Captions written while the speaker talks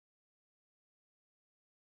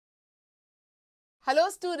Hello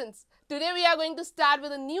students, today we are going to start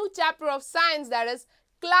with a new chapter of science, that is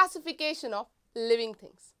classification of living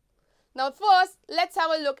things. Now first, let's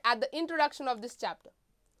have a look at the introduction of this chapter.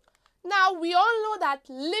 Now we all know that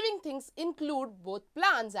living things include both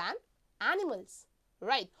plants and animals,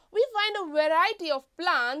 right? We find a variety of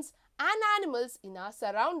plants and animals in our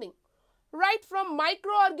surrounding, right from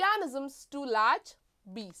microorganisms to large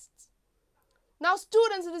beasts. Now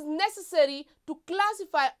students, it is necessary to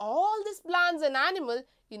classify all these plants and animals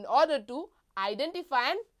in order to identify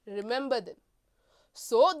and remember them.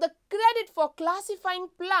 So the credit for classifying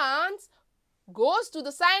plants goes to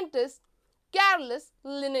the scientist Carolus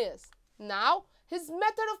Linnaeus. Now his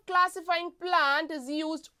method of classifying plant is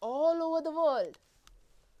used all over the world.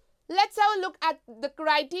 Let's have a look at the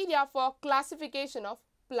criteria for classification of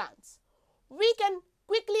plants. We can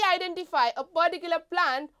quickly identify a particular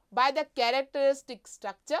plant by the characteristic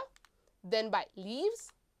structure, then by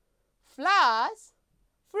leaves, flowers,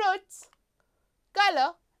 fruits,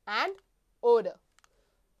 color and odor.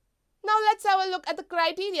 Now let's have a look at the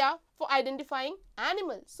criteria for identifying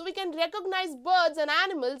animals. So we can recognize birds and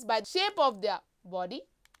animals by the shape of their body,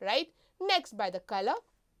 right? Next by the color,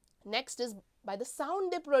 next is by the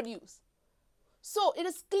sound they produce. So it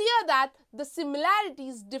is clear that the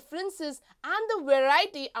similarities, differences and the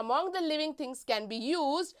variety among the living things can be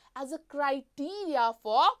used as a criteria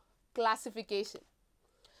for classification.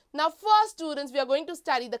 Now first students, we are going to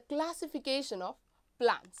study the classification of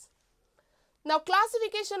plants. Now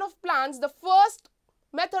classification of plants, the first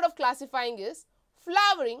method of classifying is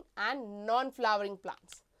flowering and non-flowering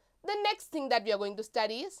plants. The next thing that we are going to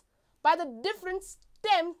study is by the different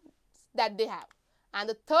stems that they have. And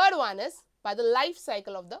the third one is by the life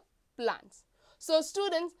cycle of the plants. So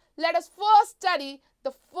students, let us first study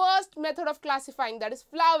the first method of classifying, that is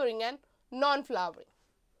flowering and non-flowering.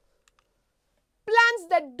 Plants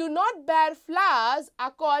that do not bear flowers are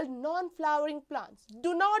called non-flowering plants.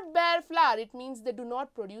 Do not bear flower, it means they do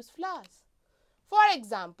not produce flowers. For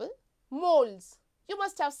example, molds. You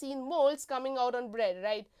must have seen molds coming out on bread,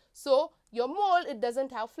 right? So your mold, it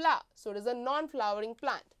doesn't have flower, so it is a non-flowering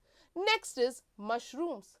plant. Next is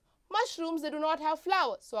mushrooms. Mushrooms, they do not have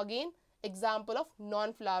flowers. So again, example of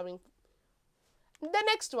non-flowering. The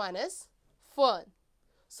next one is fern.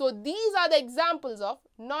 So these are the examples of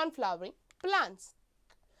non-flowering plants.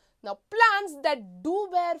 Now plants that do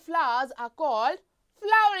bear flowers are called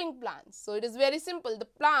flowering plants. So it is very simple. The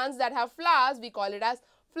plants that have flowers, we call it as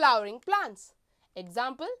flowering plants.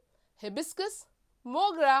 Example, hibiscus,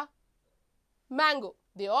 mogra, mango.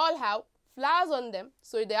 They all have flowers on them.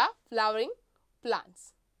 So they are flowering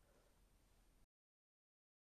plants.